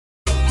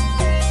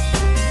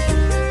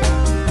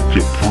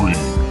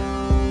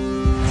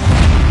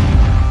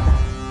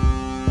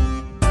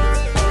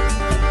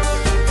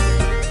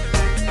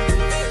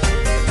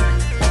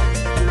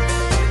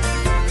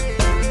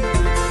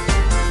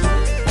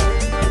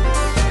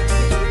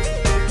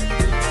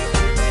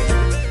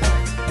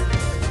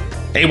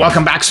Hey,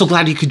 welcome back. So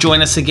glad you could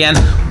join us again.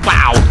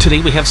 Wow, today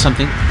we have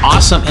something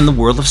awesome in the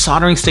world of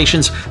soldering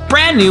stations.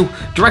 Brand new,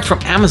 direct from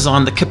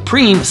Amazon, the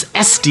KIPRIM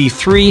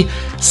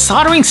SD3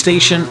 soldering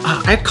station.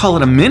 I'd call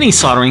it a mini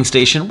soldering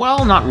station.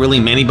 Well, not really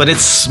mini, but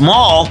it's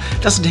small.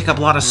 Doesn't take up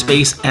a lot of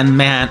space, and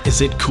man, is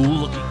it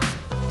cool looking.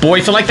 Boy,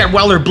 if you like that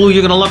Weller blue,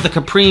 you're gonna love the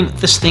KIPRIM.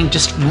 This thing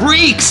just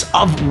reeks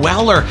of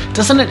Weller,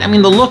 doesn't it? I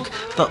mean, the look,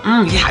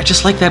 yeah, I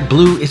just like that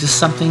blue. It is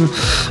something,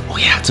 oh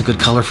yeah, it's a good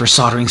color for a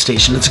soldering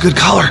station. It's a good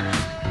color.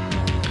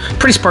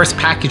 Pretty sparse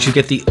package. You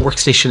get the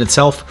workstation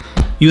itself,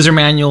 user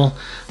manual,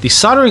 the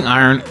soldering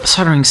iron,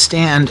 soldering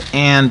stand,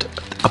 and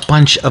a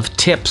bunch of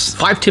tips.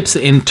 5 tips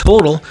in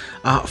total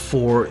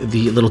for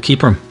the little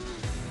KIPRIM.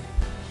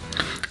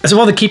 As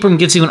well, the KIPRIM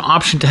gives you an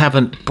option to have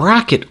a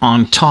bracket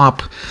on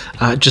top,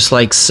 just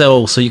like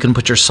so you can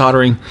put your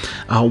soldering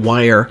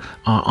wire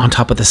on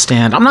top of the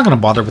stand. I'm not going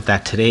to bother with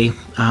that today.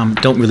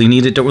 Don't really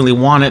need it, don't really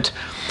want it.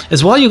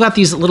 As well, you got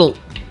these little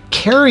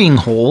carrying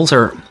holes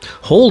or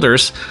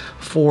holders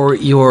for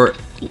your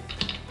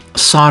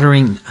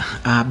soldering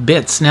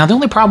bits. Now, the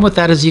only problem with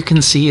that, as you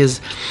can see, is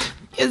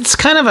it's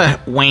kind of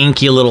a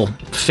wanky little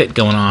fit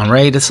going on,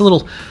 right? It's a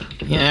little,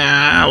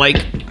 yeah, like,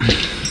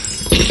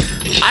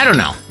 I don't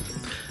know.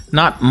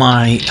 Not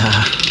my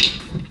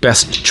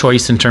best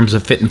choice in terms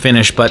of fit and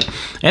finish, but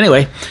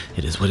anyway,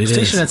 it is what it is.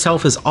 The station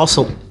itself is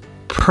also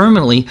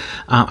permanently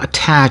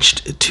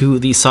attached to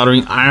the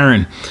soldering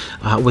iron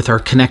with our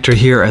connector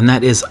here, and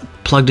that is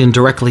plugged in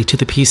directly to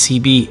the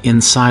PCB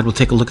inside. We'll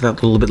take a look at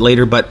that a little bit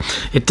later, but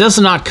it does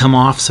not come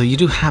off, so you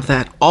do have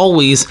that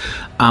always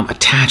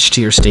attached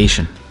to your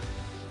station.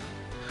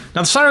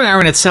 Now, the soldering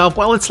iron itself,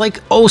 well, it's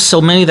like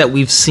so many that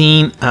we've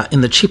seen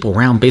in the cheap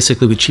around,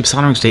 basically with cheap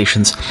soldering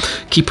stations.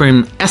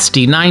 KIPRIM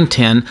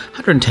SD910,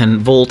 110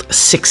 volt,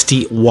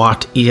 60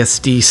 watt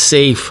ESD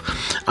safe.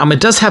 It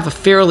does have a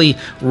fairly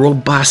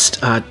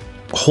robust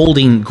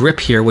holding grip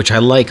here, which I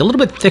like. A little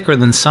bit thicker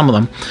than some of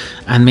them,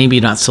 and maybe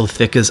not so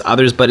thick as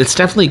others, but it's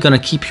definitely going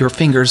to keep your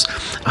fingers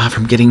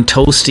from getting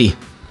toasty.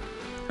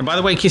 And by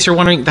the way, in case you're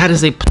wondering, that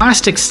is a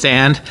plastic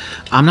stand.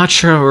 I'm not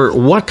sure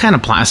what kind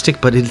of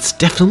plastic, but it's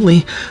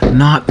definitely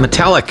not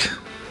metallic.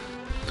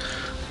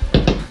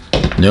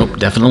 Nope,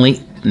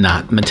 definitely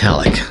not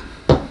metallic.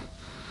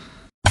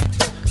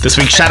 This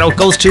week's shout out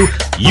goes to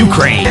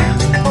Ukraine.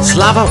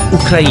 Slava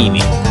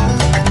Ukraini.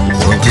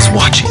 The world is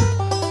watching.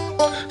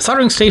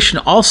 Soldering station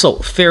also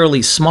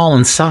fairly small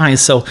in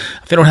size, so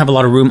if you don't have a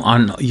lot of room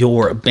on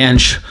your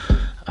bench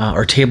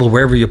or table,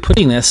 wherever you're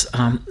putting this,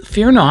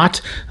 fear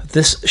not.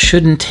 This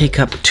shouldn't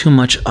take up too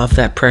much of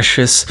that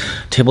precious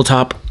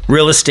tabletop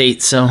real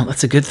estate, so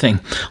that's a good thing.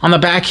 On the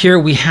back here,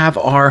 we have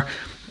our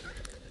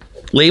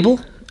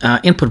label,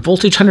 input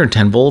voltage,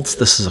 110 volts.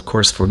 This is, of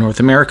course, for North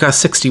America,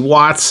 60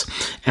 watts,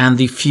 and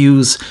the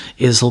fuse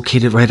is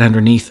located right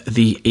underneath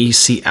the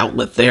AC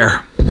outlet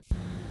there.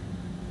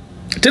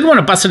 Didn't want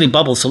to bust any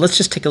bubbles, so let's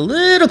just take a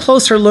little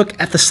closer look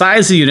at the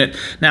size of the unit.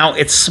 Now,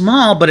 it's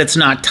small, but it's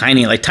not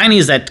tiny. Like, tiny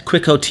is that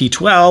Quico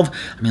T12.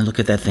 I mean, look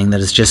at that thing. That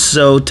is just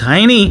so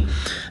tiny.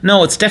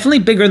 No, it's definitely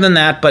bigger than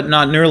that, but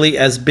not nearly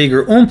as big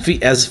or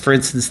oomphy as, for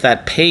instance,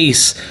 that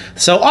Pace.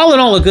 So all in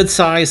all, a good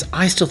size.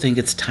 I still think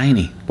it's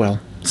tiny. Well,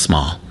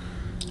 small.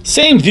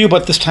 Same view,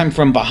 but this time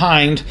from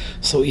behind.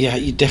 So yeah,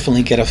 you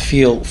definitely get a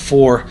feel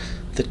for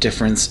the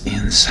difference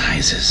in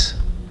sizes.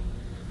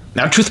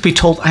 Now, truth be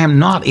told, I am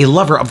not a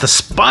lover of the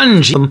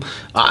sponge.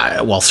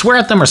 Well, swear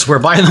at them or swear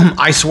by them.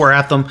 I swear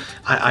at them.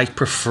 I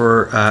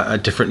prefer a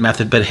different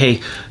method. But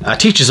hey,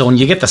 teach his own.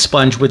 You get the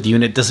sponge with the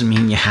unit. Doesn't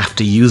mean you have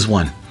to use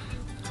one.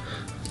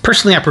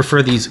 Personally, I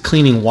prefer these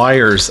cleaning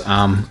wires,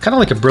 kind of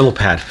like a Brillo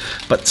pad,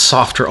 but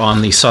softer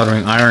on the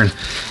soldering iron.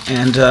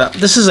 And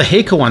this is a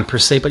Hakko one per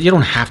se, but you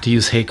don't have to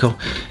use Hakko.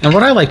 And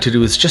what I like to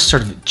do is just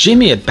sort of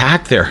jimmy it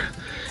back there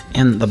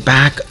in the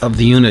back of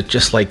the unit,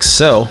 just like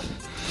so.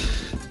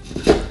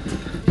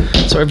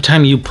 So every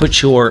time you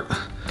put your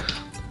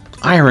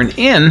iron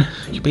in,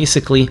 you're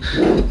basically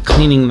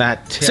cleaning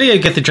that tip. So yeah,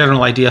 you get the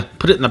general idea.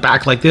 Put it in the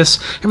back like this.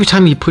 Every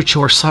time you put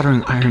your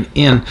soldering iron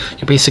in,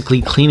 you're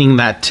basically cleaning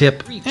that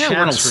tip.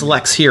 Channel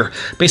selects here.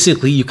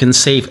 Basically, you can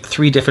save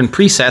 3 different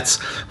presets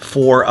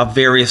for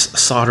various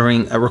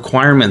soldering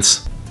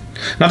requirements.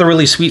 Another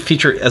really sweet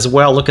feature as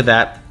well, look at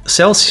that.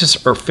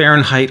 Celsius or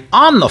Fahrenheit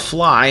on the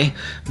fly.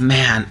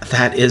 Man,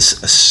 that is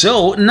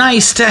so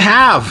nice to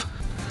have.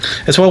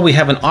 As well, we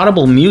have an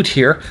audible mute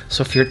here,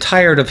 so if you're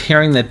tired of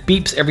hearing that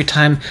beeps every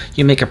time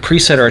you make a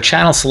preset or a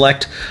channel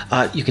select,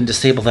 you can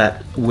disable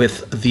that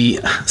with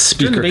the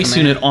speaker. Turn the bass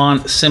unit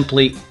on,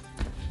 simply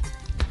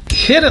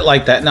hit it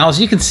like that. Now,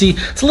 as you can see,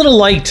 it's a little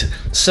light,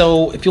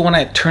 so if you want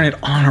to turn it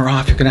on or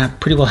off, you're going to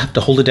pretty well have to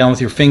hold it down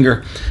with your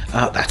finger.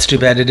 That's too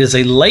bad. It is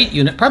a light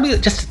unit, probably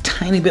just a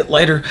tiny bit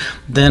lighter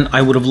than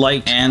I would have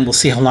liked, and we'll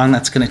see how long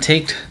that's going to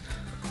take.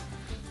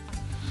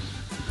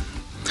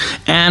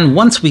 And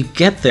once we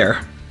get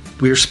there,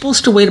 we're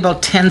supposed to wait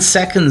about 10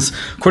 seconds,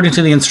 according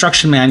to the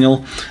instruction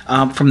manual,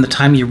 from the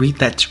time you reach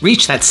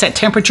that set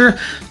temperature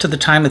to the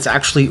time it's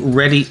actually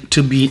ready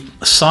to be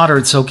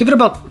soldered. So give it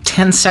about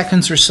 10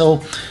 seconds or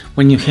so.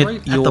 When you hit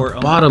at the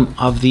bottom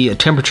of the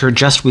temperature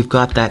adjust, we've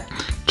got that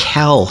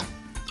cal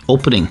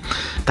opening.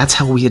 That's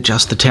how we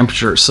adjust the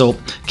temperature. So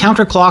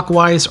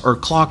counterclockwise or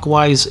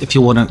clockwise if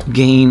you want to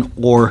gain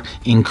or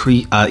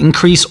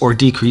increase or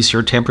decrease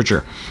your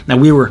temperature. Now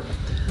we were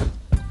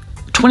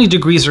 20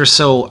 degrees or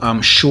so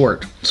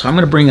short, so I'm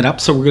going to bring it up.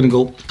 So we're going to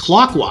go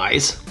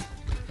clockwise,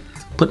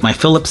 put my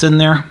Phillips in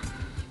there.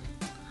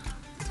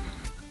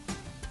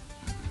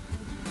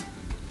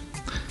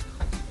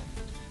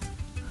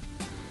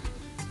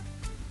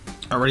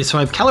 Alrighty, so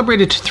I've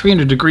calibrated to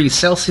 300 degrees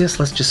Celsius.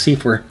 Let's just see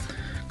if we're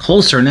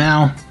closer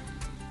now.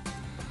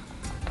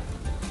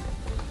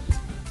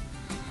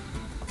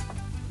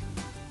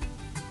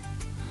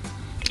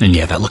 And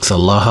yeah, that looks a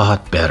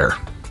lot better.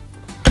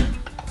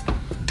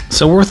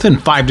 So we're within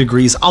 5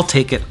 degrees. I'll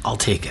take it. I'll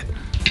take it.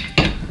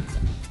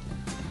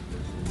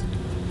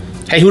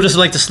 Hey, who doesn't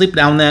like to sleep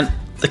now and then?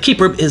 The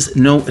KIPRIM is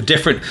no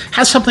different.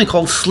 Has something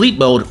called sleep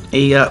mode,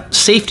 a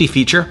safety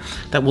feature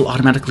that will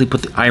automatically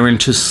put the iron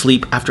to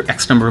sleep after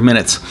X number of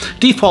minutes.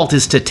 Default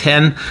is to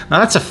 10. Now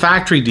that's a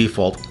factory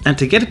default. And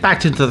to get it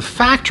back into the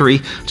factory,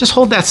 just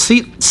hold that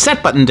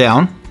set button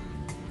down.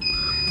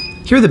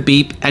 Hear the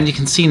beep, and you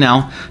can see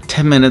now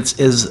 10 minutes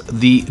is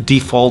the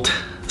default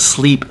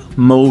sleep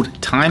mode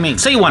timing.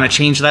 Say you want to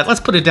change that. Let's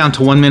put it down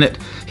to 1 minute.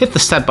 Hit the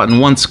set button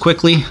once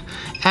quickly.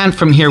 And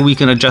from here, we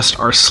can adjust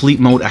our sleep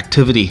mode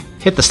activity.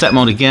 Hit the set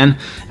mode again,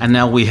 and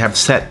now we have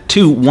set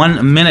to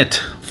 1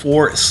 minute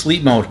for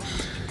sleep mode.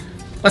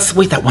 Let's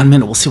wait that 1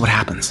 minute, we'll see what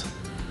happens.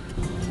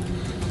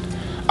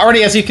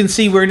 Alrighty, as you can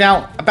see, we're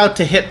now about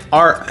to hit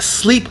our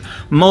sleep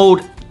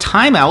mode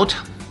timeout.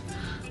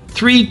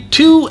 3,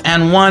 2,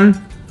 and 1.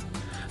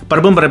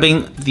 Bada boom, bada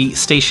bing, the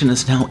station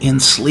is now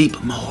in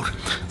sleep mode.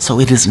 So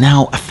it is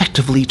now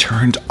effectively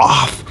turned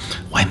off.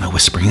 Why am I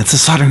whispering? It's a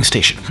soldering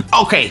station.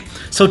 Okay,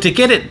 so to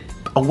get it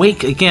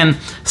awake again,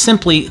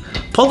 simply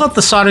pull out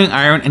the soldering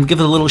iron and give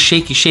it a little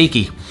shaky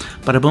shaky.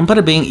 Bada boom,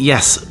 bada bing,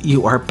 yes,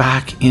 you are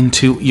back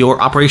into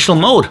your operational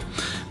mode.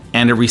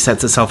 And it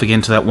resets itself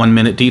again to that 1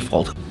 minute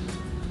default.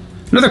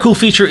 Another cool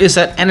feature is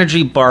that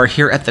energy bar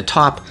here at the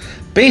top.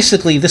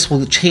 Basically, this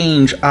will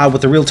change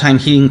with the real-time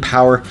heating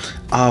power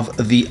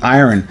of the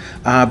iron.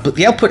 But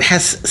the output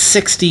has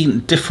 16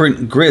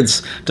 different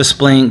grids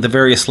displaying the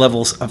various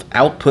levels of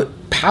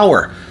output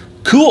power.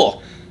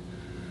 Cool!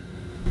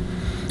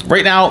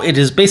 Right now, it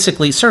is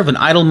basically sort of an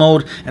idle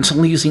mode, and it's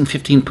only using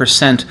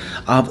 15%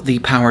 of the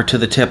power to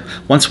the tip.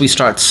 Once we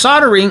start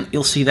soldering,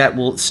 you'll see that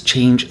will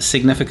change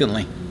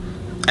significantly.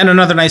 And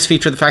another nice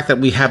feature, the fact that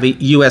we have a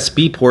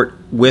USB port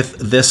with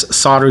this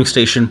soldering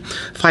station.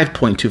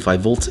 5.25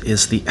 volts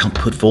is the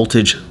output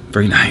voltage.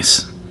 Very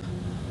nice.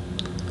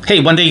 Hey,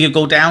 one day you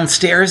go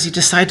downstairs, you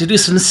decide to do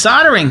some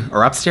soldering,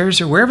 or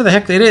upstairs, or wherever the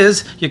heck it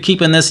is you're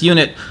keeping this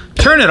unit.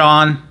 Turn it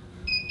on.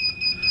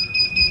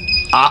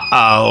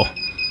 Uh-oh.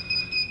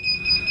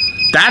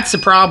 That's the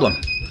problem.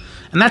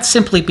 And that's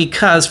simply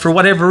because, for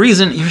whatever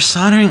reason, your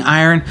soldering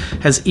iron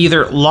has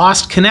either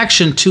lost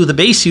connection to the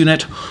base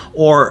unit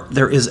or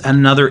there is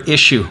another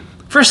issue.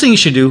 First thing you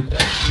should do,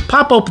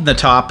 pop open the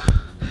top,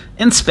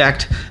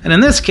 inspect, and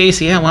in this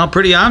case, yeah, well,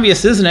 pretty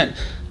obvious, isn't it?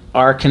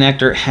 Our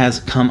connector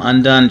has come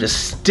undone.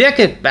 Just stick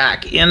it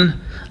back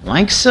in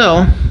like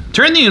so.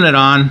 Turn the unit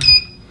on.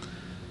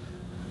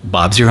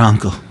 Bob's your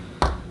uncle.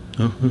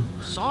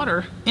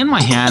 Solder in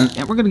my hand,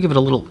 and we're going to give it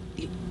a little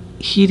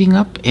heating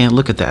up, and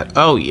look at that.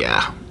 Oh,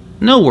 yeah.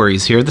 No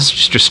worries here. This is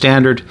just your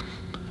standard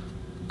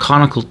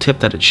conical tip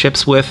that it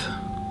ships with.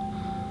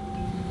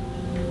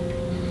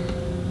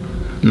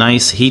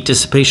 Nice heat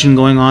dissipation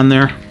going on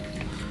there.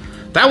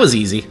 That was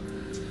easy.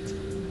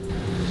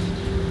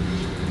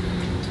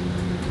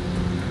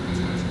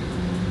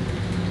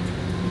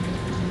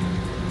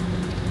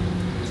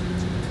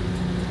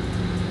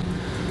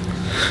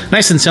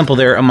 Nice and simple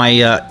there.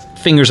 My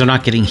fingers are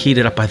not getting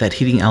heated up by that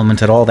heating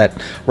element at all. That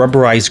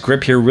rubberized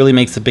grip here really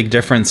makes a big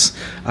difference.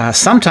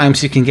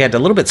 Sometimes you can get a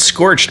little bit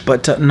scorched,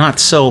 but not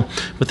so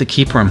with the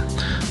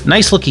KIPRIM.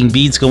 Nice looking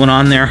beads going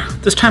on there.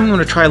 This time I'm going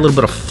to try a little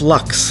bit of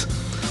flux.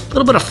 A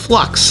little bit of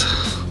flux.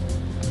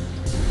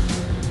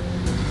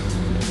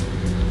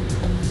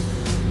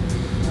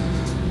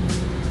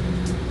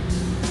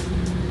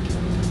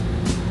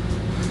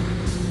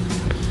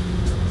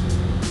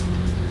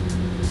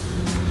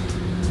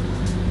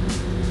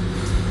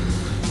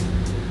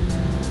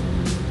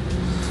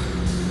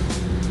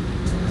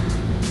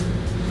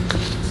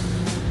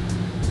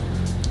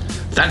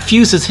 That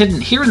fuse is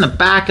hidden here in the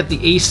back at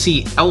the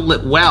AC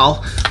outlet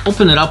well.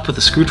 Open it up with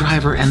a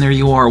screwdriver and there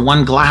you are.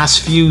 One glass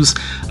fuse,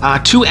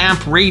 2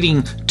 amp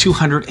rating,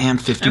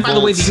 250 volts. And by the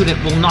way, the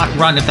unit will not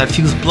run if that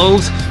fuse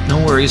blows.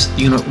 No worries,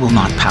 the unit will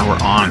not power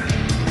on.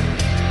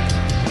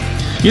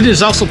 Unit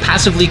is also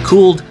passively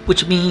cooled,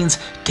 which means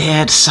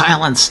dead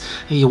silence.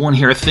 You won't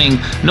hear a thing.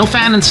 No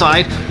fan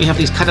inside. We have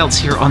these cutouts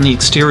here on the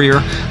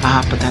exterior,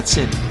 but that's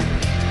it.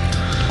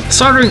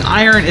 soldering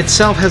iron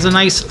itself has a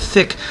nice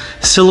thick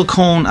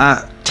silicone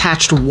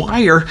attached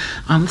wire.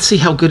 Let's see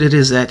how good it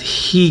is at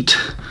heat.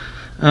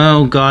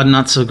 Oh God,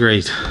 not so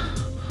great.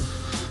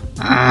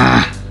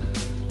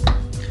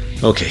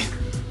 Okay.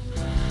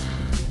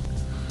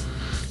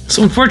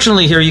 So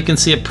unfortunately here you can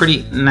see a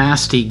pretty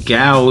nasty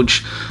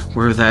gouge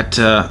where that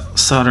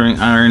soldering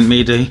iron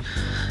made a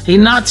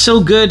not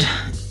so good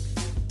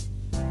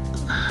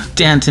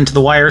dent into the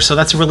wire. So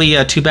that's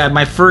really too bad.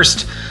 My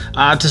first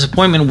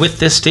disappointment with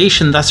this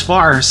station thus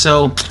far.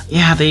 So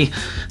yeah,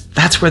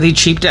 that's where they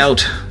cheaped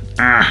out.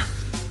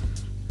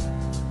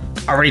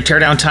 Already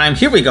teardown time.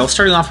 Here we go.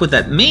 Starting off with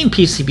that main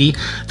PCB.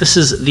 This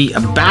is the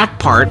back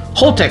part.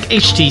 Holtec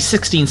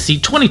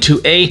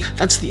HT16C22A.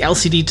 That's the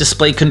LCD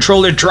display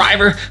controller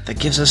driver that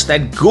gives us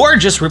that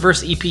gorgeous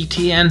reverse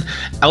EPTN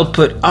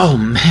output. Oh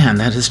man,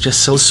 that is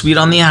just so sweet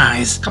on the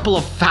eyes. A couple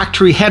of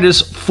factory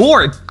headers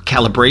for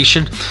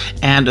calibration.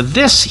 And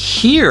this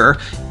here,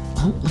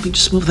 let me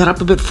just move that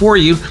up a bit for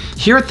you.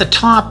 Here at the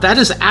top, that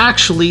is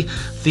actually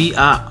the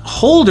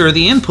holder,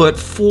 the input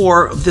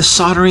for the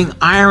soldering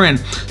iron.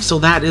 So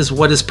that is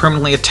what is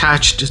permanently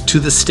attached to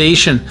the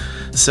station.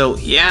 So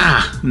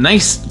yeah,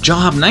 nice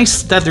job.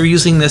 Nice that they're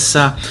using this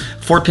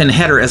 4-pin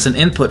header as an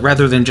input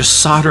rather than just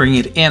soldering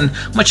it in.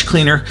 Much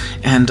cleaner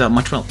and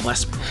much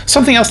less.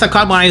 Something else that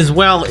caught my eye as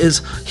well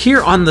is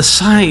here on the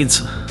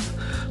sides,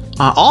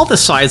 all the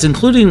sides,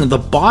 including the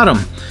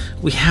bottom,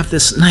 we have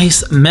this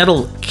nice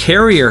metal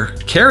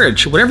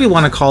carriage, whatever you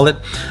want to call it.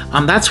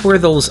 That's where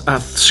those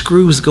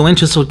screws go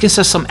into, so it gives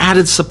us some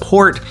added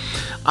support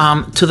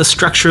to the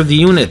structure of the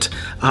unit.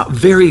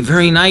 Very,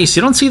 very nice.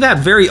 You don't see that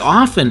very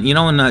often, you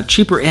know, in a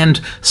cheaper end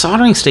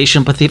soldering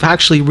station, but they've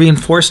actually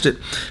reinforced it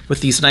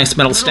with these nice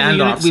metal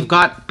standoffs. We've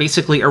got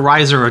basically a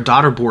riser or a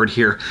daughter board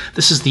here.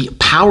 This is the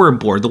power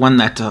board, the one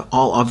that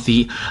all of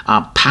the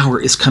power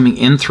is coming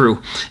in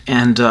through.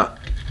 And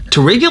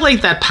to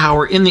regulate that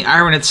power in the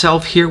iron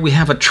itself, here we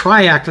have a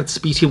triac. That's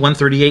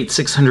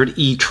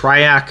BT138-600E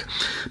triac.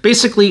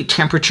 Basically,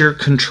 temperature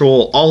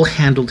control, all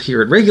handled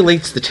here. It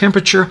regulates the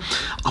temperature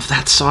of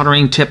that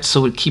soldering tip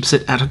so it keeps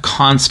it at a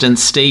constant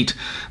state.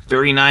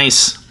 Very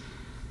nice.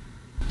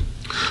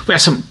 We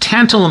have some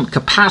tantalum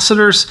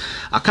capacitors,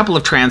 a couple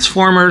of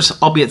transformers,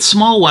 albeit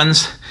small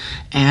ones.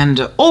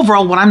 And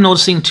overall, what I'm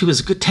noticing too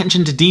is good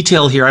attention to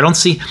detail here. I don't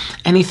see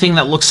anything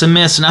that looks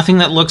amiss, nothing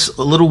that looks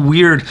a little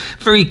weird.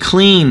 Very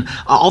clean.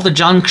 All the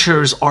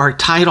junctures are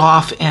tied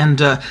off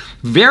and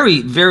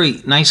very,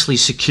 very nicely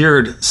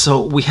secured.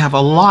 So we have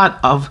a lot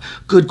of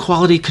good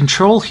quality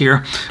control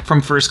here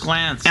from first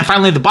glance. And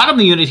finally, the bottom of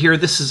the unit here,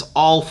 this is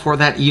all for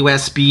that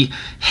USB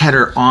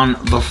header on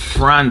the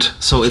front.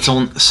 So its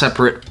own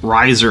separate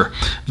riser.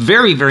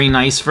 Very, very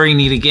nice. Very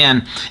neat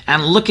again.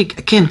 And look,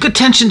 again, good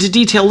attention to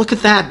detail. Look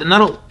at that.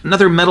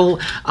 Another metal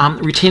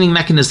retaining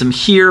mechanism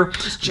here.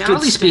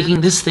 Generally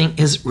speaking, this thing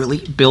is really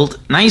built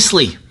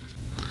nicely.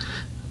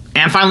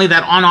 And finally,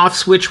 that on-off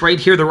switch right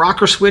here, the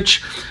rocker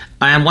switch,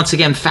 and once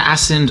again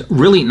fastened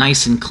really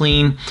nice and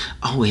clean.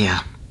 Oh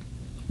yeah.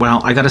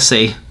 Well, I gotta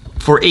say,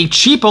 for a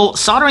cheapo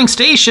soldering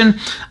station,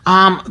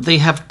 they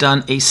have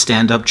done a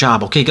stand-up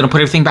job. Okay, gonna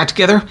put everything back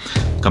together.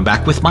 Come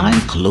back with my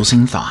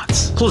closing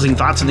thoughts. Closing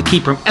thoughts on the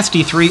KIPRIM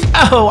SD3.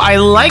 Oh, I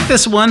like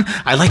this one.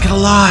 I like it a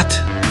lot.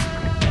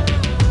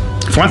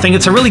 For one thing,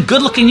 it's a really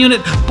good-looking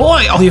unit.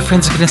 Boy, all your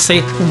friends are gonna say,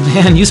 oh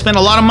man, you spent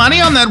a lot of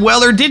money on that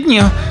Weller, didn't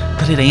you?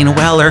 But it ain't a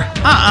Weller.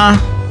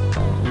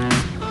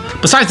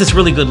 Besides its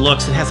really good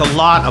looks, it has a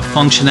lot of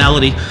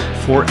functionality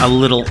for a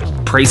little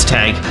price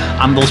tag.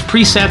 Those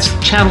presets,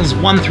 channels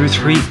 1 through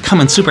 3,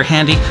 come in super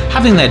handy.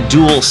 Having that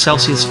dual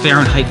Celsius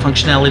Fahrenheit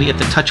functionality at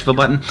the touch of a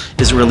button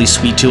is really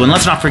sweet too. And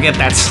let's not forget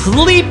that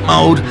sleep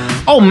mode.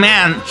 Oh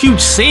man, huge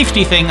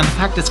safety thing, and the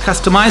fact it's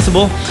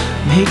customizable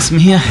makes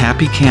me a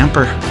happy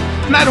camper.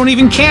 And I don't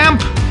even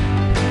camp.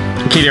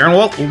 Okay, Darren,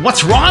 well,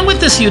 what's wrong with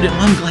this unit?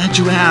 Well, I'm glad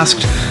you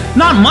asked.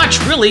 Not much,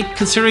 really,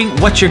 considering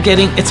what you're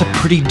getting. It's a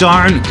pretty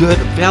darn good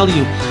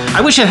value.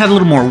 I wish it had a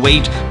little more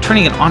weight.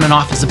 Turning it on and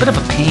off is a bit of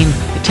a pain.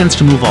 It tends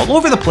to move all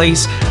over the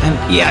place.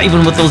 And yeah,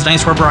 even with those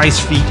nice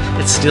rubberized feet,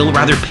 it's still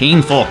rather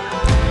painful.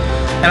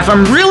 And if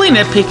I'm really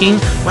nitpicking,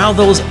 well,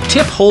 those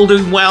tip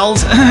holder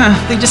wells,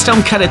 they just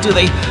don't cut it, do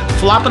they?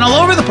 Flopping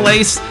all over the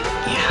place.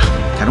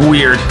 Yeah, kind of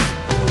weird.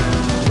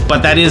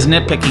 But that is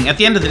nitpicking. At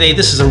the end of the day,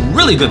 this is a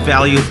really good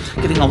value,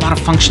 getting a lot of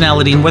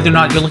functionality, and whether or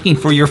not you're looking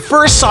for your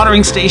first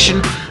soldering station,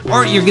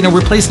 or you're gonna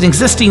replace an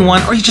existing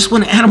one, or you just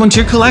wanna add one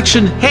to your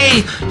collection,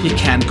 hey, you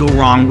can't go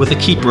wrong with a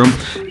KIPRIM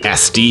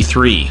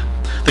SD3.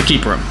 The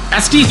KIPRIM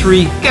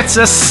SD3 gets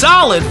a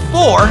solid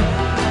 4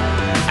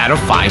 out of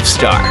 5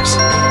 stars.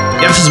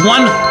 Yeah, this is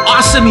one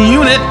awesome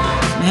unit.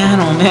 Man,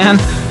 oh man,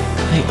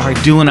 they are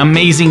doing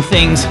amazing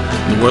things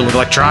in the world of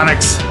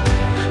electronics.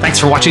 Thanks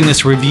for watching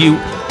this review,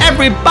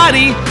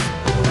 everybody.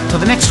 Till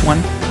the next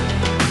one,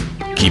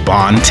 keep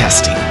on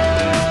testing.